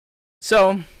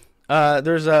So,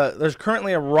 there's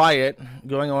currently a riot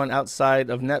going on outside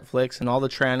of Netflix, and all the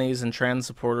trannies and trans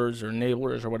supporters or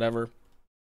enablers or whatever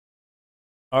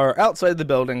are outside the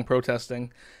building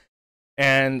protesting.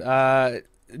 And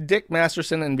Dick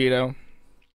Masterson and Vito,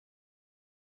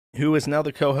 who is now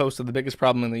the co-host of The Biggest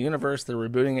Problem in the Universe, they're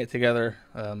rebooting it together.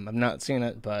 I've not seen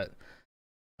it, but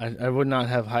I would not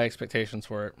have high expectations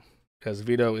for it because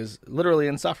Vito is literally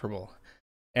insufferable.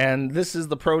 And this is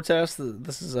the protest.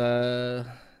 This is the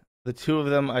two of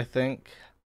them, I think,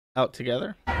 out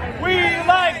together. We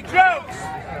like jokes!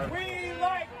 We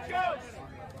like jokes!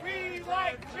 We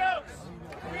like jokes!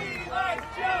 We like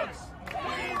jokes!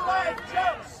 We like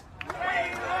jokes!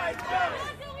 We like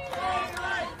jokes! We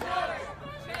like jokes!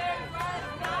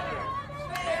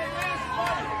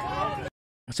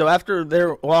 So after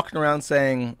they're walking around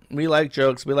saying, we like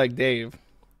jokes, we like Dave,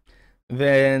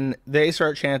 then they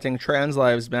start chanting trans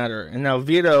lives matter. And now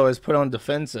Vito is put on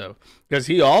defensive because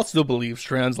he also believes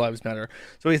trans lives matter.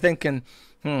 So he's thinking,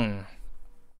 what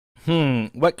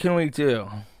can we do?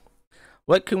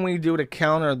 What can we do to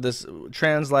counter this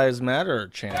trans lives matter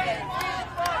chant?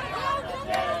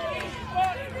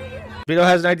 Vito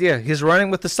has an idea. He's running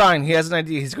with the sign. He has an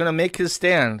idea. He's going to make his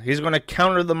stand. He's going to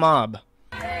counter the mob.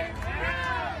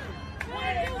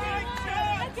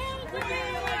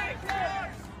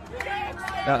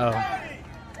 Uh-oh.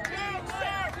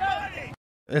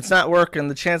 It's not working.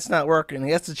 The chant's not working. He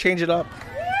has to change it up.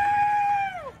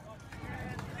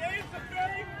 Dave's a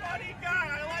very funny guy.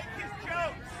 I like his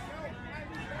jokes.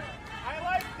 I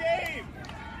like Dave.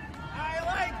 I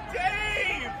like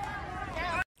Dave.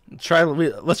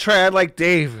 Let's try I like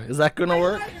Dave. Is that gonna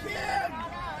work?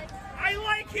 I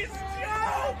like his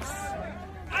jokes.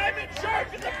 I'm in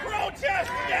charge of the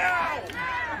protest now.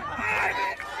 I'm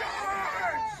in charge.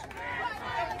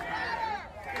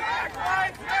 Black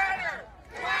Lives Matter.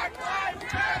 Black Lives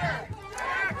Matter.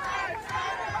 Black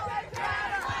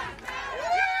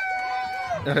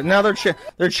Lives Matter. Now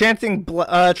they're chanting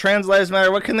trans lives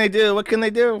matter. What can they do? What can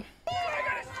they do?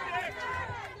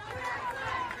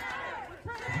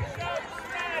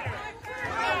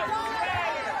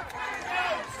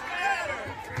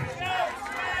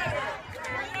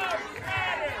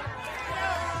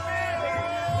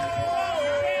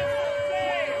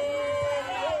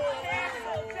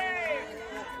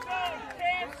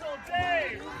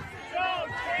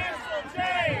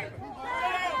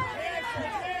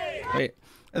 Wait,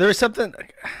 there was something.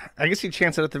 I guess he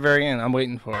chants it at the very end. I'm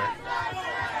waiting for it.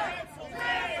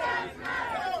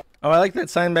 Oh, I like that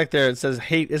sign back there. It says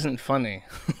 "Hate isn't funny."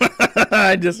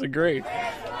 I disagree.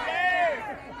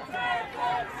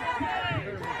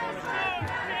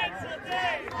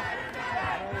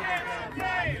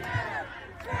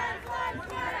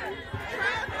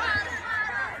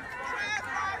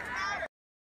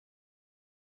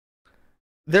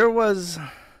 There was,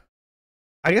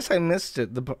 I guess I missed it.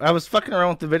 I was fucking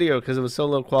around with the video because it was so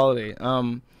low quality.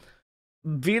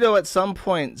 Vito at some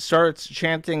point starts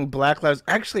chanting Black Lives.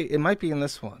 Actually, it might be in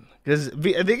this one because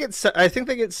I think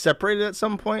they get separated at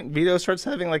some point. Vito starts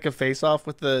having like a face off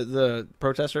with the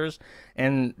protesters,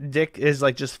 and Dick is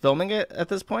like just filming it at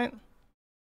this point.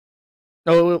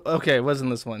 Oh, okay, it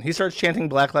wasn't this one. He starts chanting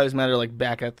Black Lives Matter like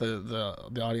back at the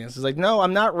audience. He's like, no,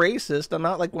 I'm not racist. I'm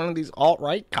not like one of these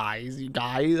alt-right guys, you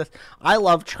guys. I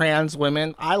love trans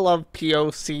women. I love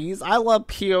POCs. I love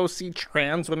POC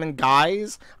trans women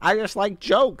guys. I just like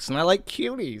jokes and I like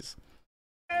cuties.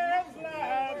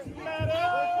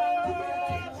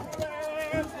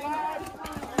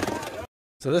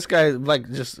 So this guy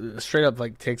like just straight up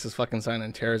like takes his fucking sign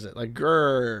and tears it. Like,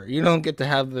 grr, you don't get to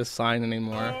have this sign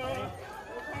anymore.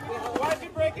 Why is he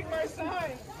breaking my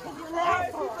sign? Why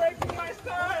is he breaking my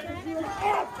sign?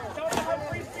 Don't I have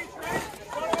free speech rights?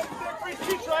 Don't I have free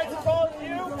speech rights for all of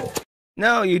you?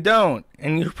 No, you don't.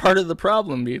 And you're part of the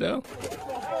problem, Vito.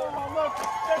 Oh, look.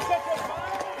 There's such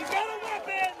a... He's got a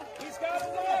weapon! He's got a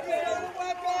weapon!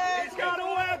 He's got a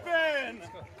weapon!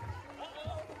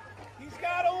 He's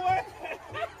got a weapon!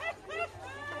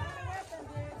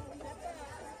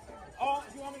 Oh,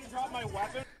 do you want me to drop my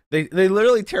weapon? They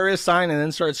literally tear his sign and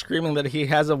then start screaming that he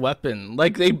has a weapon.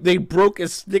 Like they broke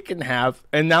his stick in half,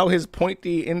 and now his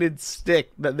pointy-ended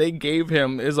stick that they gave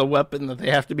him is a weapon that they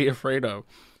have to be afraid of.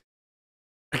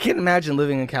 I can't imagine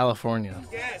living in California.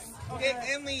 Yes,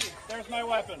 and leave. There's my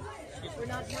weapon. We're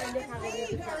not trying to have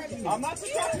anything. I'm not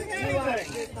discussing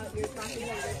anything.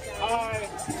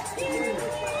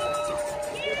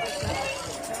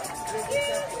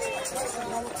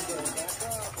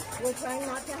 We're trying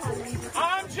not to have any.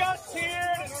 I'm just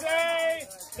here to say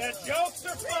that jokes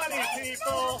are funny,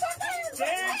 people.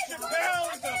 Dave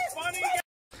Chappelle is a funny guy.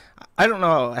 I don't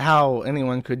know how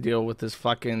anyone could deal with this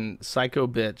fucking psycho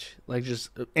bitch, like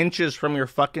just inches from your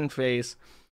fucking face,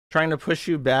 trying to push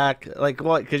you back. Like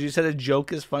what? Because you said a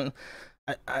joke is fun.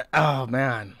 Oh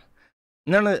man,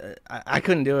 none of I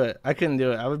couldn't do it. I couldn't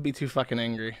do it. I would be too fucking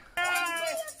angry.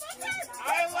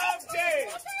 I love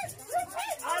Dave.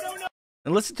 I don't know.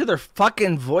 And listen to their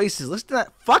fucking voices. Listen to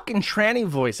that fucking tranny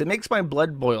voice. It makes my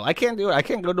blood boil. I can't do it. I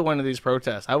can't go to one of these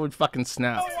protests. I would fucking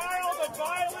snap. Why all the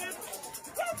violence?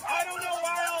 I don't know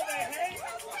why all the hate.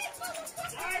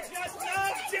 I just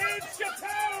love Dave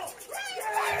Chappelle.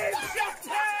 Dave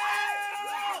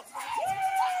Chappelle. He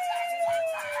is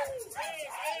funny.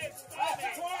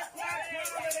 Support black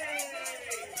comedy.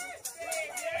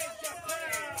 Dave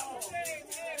Chappelle.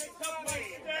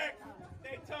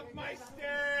 They took my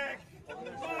stick.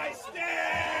 My stick.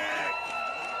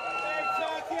 They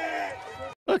took it.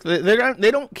 Look,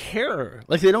 they don't care.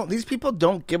 Like these people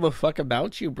don't give a fuck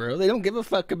about you, bro. They don't give a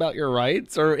fuck about your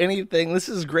rights or anything. This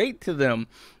is great to them.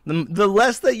 The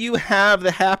less that you have,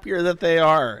 the happier that they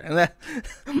are.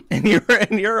 And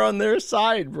you're on their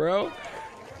side, bro.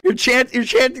 You're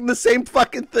chanting the same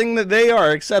fucking thing that they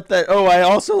are, except that, oh, I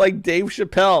also like Dave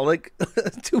Chappelle. Like,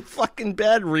 too fucking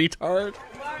bad, retard.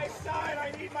 My side,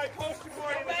 I need my poster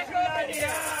board in the 299.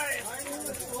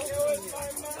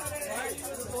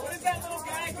 What is that little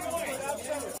guy doing?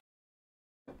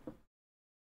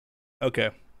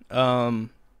 Okay.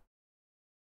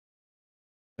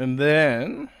 And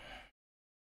then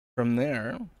from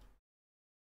there,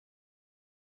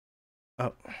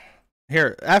 oh,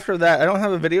 here, after that, I don't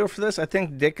have a video for this. I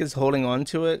think Dick is holding on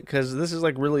to it because this is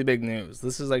like really big news.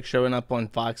 This is like showing up on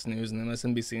Fox News and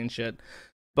MSNBC and shit.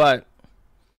 But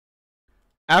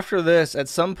after this, at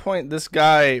some point, this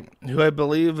guy, who I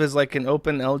believe is like an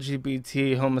open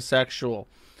LGBT homosexual,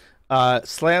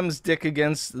 slams Dick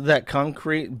against that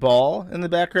concrete ball in the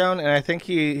background, and I think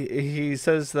he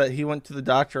says that he went to the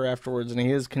doctor afterwards and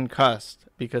he is concussed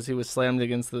because he was slammed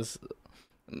against this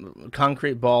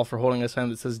concrete ball for holding a sign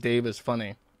that says Dave is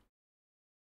funny.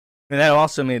 And that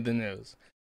also made the news.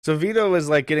 So Vito is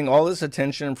like getting all this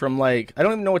attention from, like, I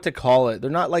don't even know what to call it. They're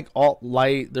not like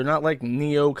alt-light, they're not like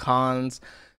neocons.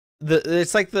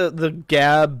 It's like the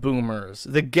Gab boomers.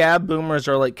 The Gab boomers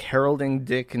are like heralding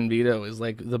Dick and Vito is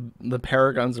like the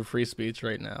paragons of free speech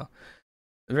right now.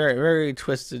 Very, very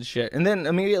twisted shit. And then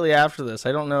immediately after this,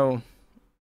 I don't know.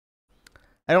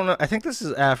 I think this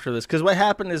is after this, because what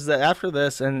happened is that after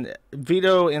this, and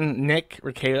Vito and Nick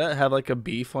Rekieta have like a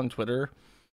beef on Twitter,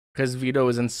 because Vito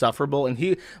is insufferable, and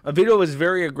Vito is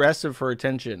very aggressive for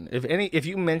attention. If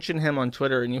you mention him on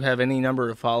Twitter and you have any number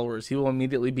of followers, he will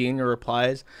immediately be in your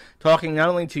replies, talking not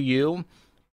only to you,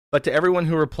 but to everyone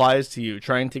who replies to you,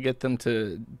 trying to get them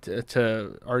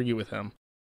to argue with him.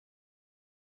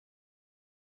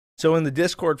 So in the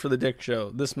Discord for the Dick Show,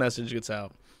 this message gets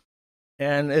out,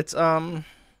 and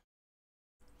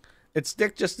it's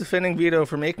Dick just defending Vito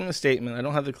for making a statement. I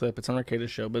don't have the clip. It's on Arcada's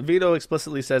show. But Vito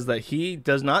explicitly says that he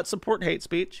does not support hate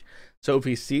speech. So if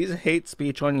he sees hate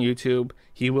speech on YouTube,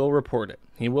 he will report it.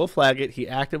 He will flag it. He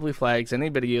actively flags any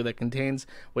video that contains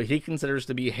what he considers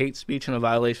to be hate speech and a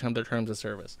violation of their terms of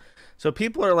service. So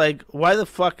people are like, why the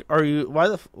fuck are you,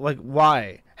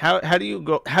 why? How do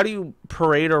you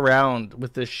parade around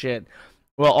with this shit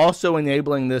while also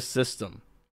enabling this system?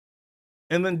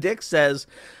 And then Dick says,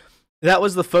 that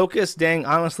was the focus. Dang,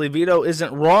 honestly, Vito is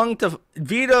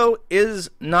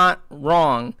not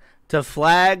wrong to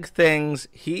flag things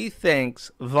he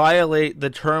thinks violate the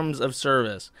terms of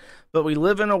service. But we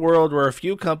live in a world where a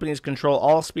few companies control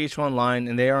all speech online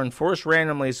and they are enforced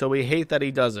randomly, so we hate that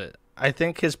he does it. I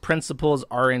think his principles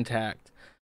are intact.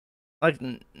 Like,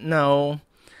 no.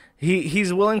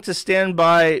 He's willing to stand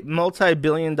by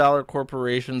multi-billion-dollar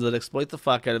corporations that exploit the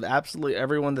fuck out of absolutely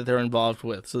everyone that they're involved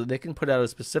with so that they can put out a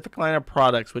specific line of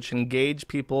products which engage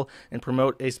people and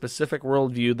promote a specific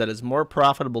worldview that is more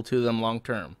profitable to them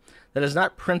long-term. That is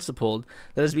not principled,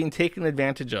 that is being taken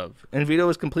advantage of. And Vito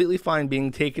is completely fine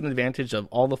being taken advantage of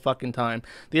all the fucking time.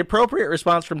 The appropriate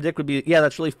response from Dick would be, yeah,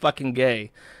 that's really fucking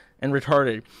gay and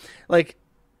retarded. Like,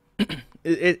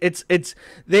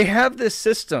 they have this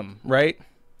system, right?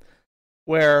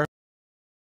 Where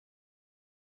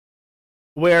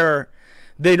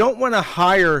they don't want to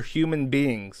hire human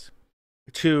beings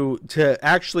to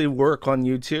actually work on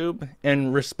YouTube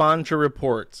and respond to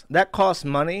reports. That costs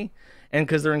money, and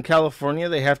because they're in California,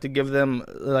 they have to give them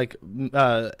like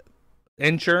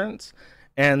insurance,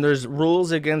 and there's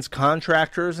rules against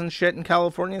contractors and shit in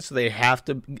California, so they have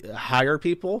to hire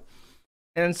people.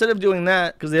 And instead of doing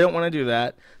that, because they don't want to do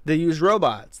that, they use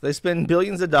robots. They spend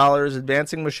billions of dollars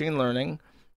advancing machine learning,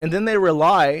 and then they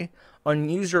rely on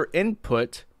user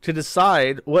input to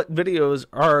decide what videos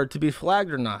are to be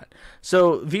flagged or not.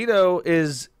 So Vito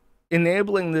is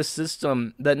enabling this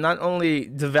system that not only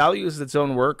devalues its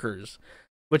own workers,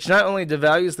 which not only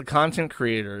devalues the content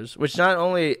creators, which not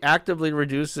only actively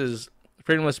reduces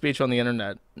freedom of speech on the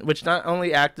internet, which not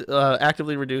only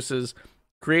actively reduces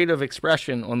creative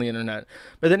expression on the internet,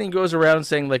 but then he goes around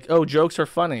saying like, oh, jokes are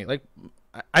funny. Like,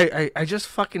 I just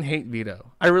fucking hate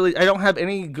Vito. I don't have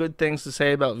any good things to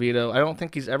say about Vito. I don't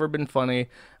think he's ever been funny.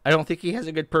 I don't think he has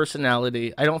a good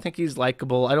personality. I don't think he's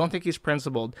likable. I don't think he's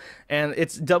principled. And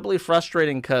it's doubly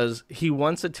frustrating because he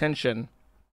wants attention.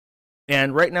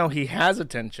 And right now he has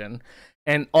attention.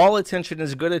 And all attention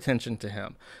is good attention to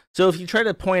him. So if you try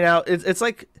to point out, it's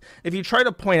like if you try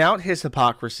to point out his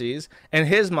hypocrisies, in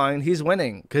his mind, he's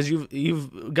winning because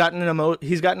you've gotten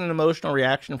he's gotten an emotional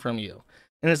reaction from you.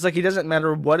 And it's like, it doesn't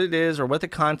matter what it is or what the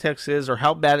context is or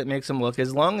how bad it makes him look.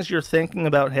 As long as you're thinking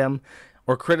about him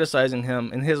or criticizing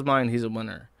him, in his mind, he's a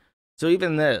winner. So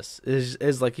even this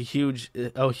is like a huge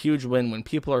win when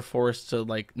people are forced to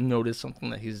like notice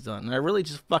something that he's done. And I really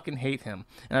just fucking hate him.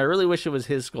 And I really wish it was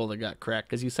his skull that got cracked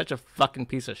because he's such a fucking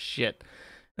piece of shit.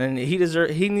 And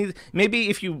maybe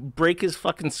if you break his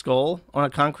fucking skull on a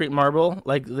concrete marble,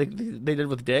 like they did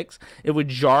with Dick's, it would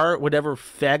jar whatever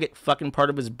faggot fucking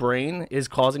part of his brain is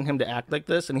causing him to act like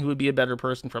this, and he would be a better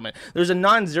person from it. There's a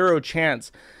non-zero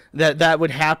chance that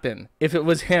would happen if it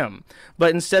was him.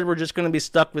 But instead, we're just going to be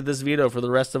stuck with this Vito for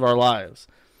the rest of our lives.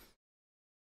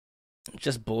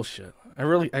 Just bullshit.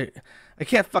 I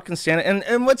can't fucking stand it.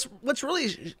 And what's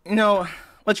really,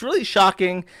 what's really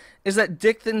shocking is that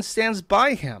Dick then stands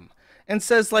by him and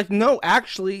says like, no,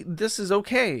 actually, this is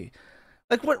okay.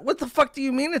 Like, what the fuck do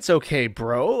you mean it's okay,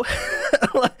 bro?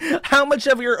 How much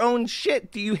of your own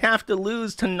shit do you have to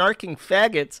lose to narking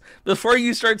faggots before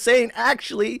you start saying,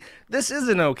 actually, this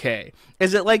isn't okay?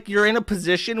 Is it like you're in a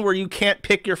position where you can't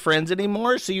pick your friends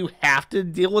anymore, so you have to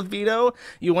deal with Vito?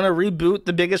 You want to reboot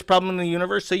the biggest problem in the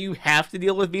universe, so you have to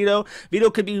deal with Vito?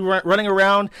 Vito could be running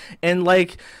around and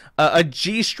like a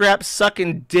G-strap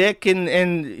sucking dick and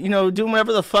doing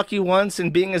whatever the fuck he wants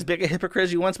and being as big a hypocrite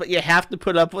as he wants, but you have to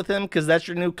put up with him because that's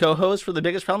your new co-host for the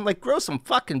biggest problem. Like, grow some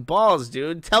fucking balls,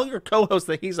 dude. Tell your co-host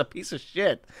that he's a piece of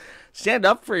shit. Stand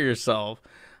up for yourself.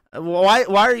 Why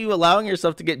are you allowing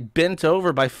yourself to get bent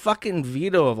over by fucking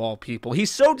Vito of all people? He's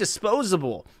so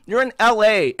disposable. You're in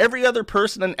LA. Every other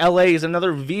person in LA is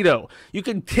another Vito. You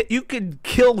could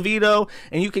kill Vito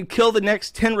and you could kill the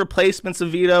next 10 replacements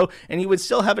of Vito and you would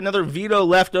still have another Vito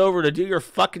left over to do your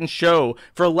fucking show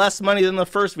for less money than the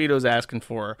first Vito's asking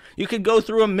for. You could go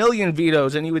through 1 million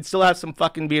Vitos and you would still have some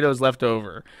fucking Vitos left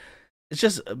over. It's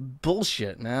just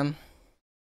bullshit, man.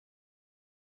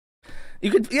 You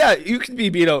could be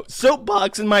Vito.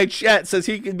 Soapbox in my chat says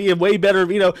he could be a way better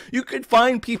Vito. You could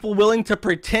find people willing to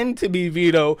pretend to be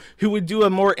Vito who would do a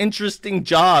more interesting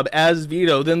job as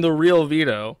Vito than the real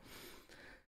Vito.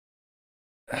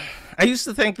 I used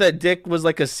to think that Dick was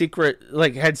like had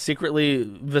secretly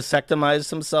vasectomized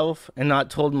himself and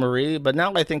not told Marie, but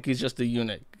now I think he's just a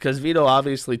eunuch because Vito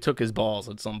obviously took his balls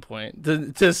at some point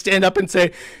to stand up and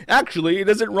say, actually, it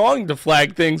isn't wrong to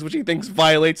flag things which he thinks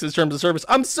violates his terms of service.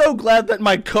 I'm so glad that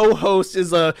my co-host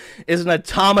is an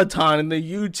automaton in the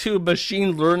YouTube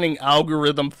machine learning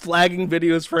algorithm flagging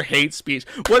videos for hate speech.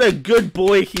 What a good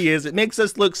boy he is. It makes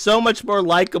us look so much more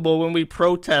likable when we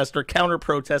protest or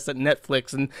counter-protest at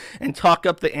Netflix and talk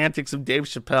up the antics of Dave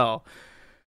Chappelle.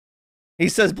 He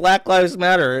says Black Lives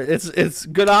Matter. It's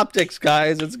good optics,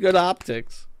 guys. It's good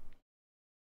optics.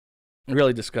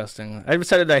 Really disgusting. I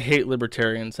decided I hate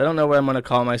libertarians. I don't know what I'm going to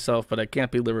call myself, but I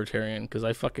can't be libertarian because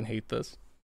I fucking hate this.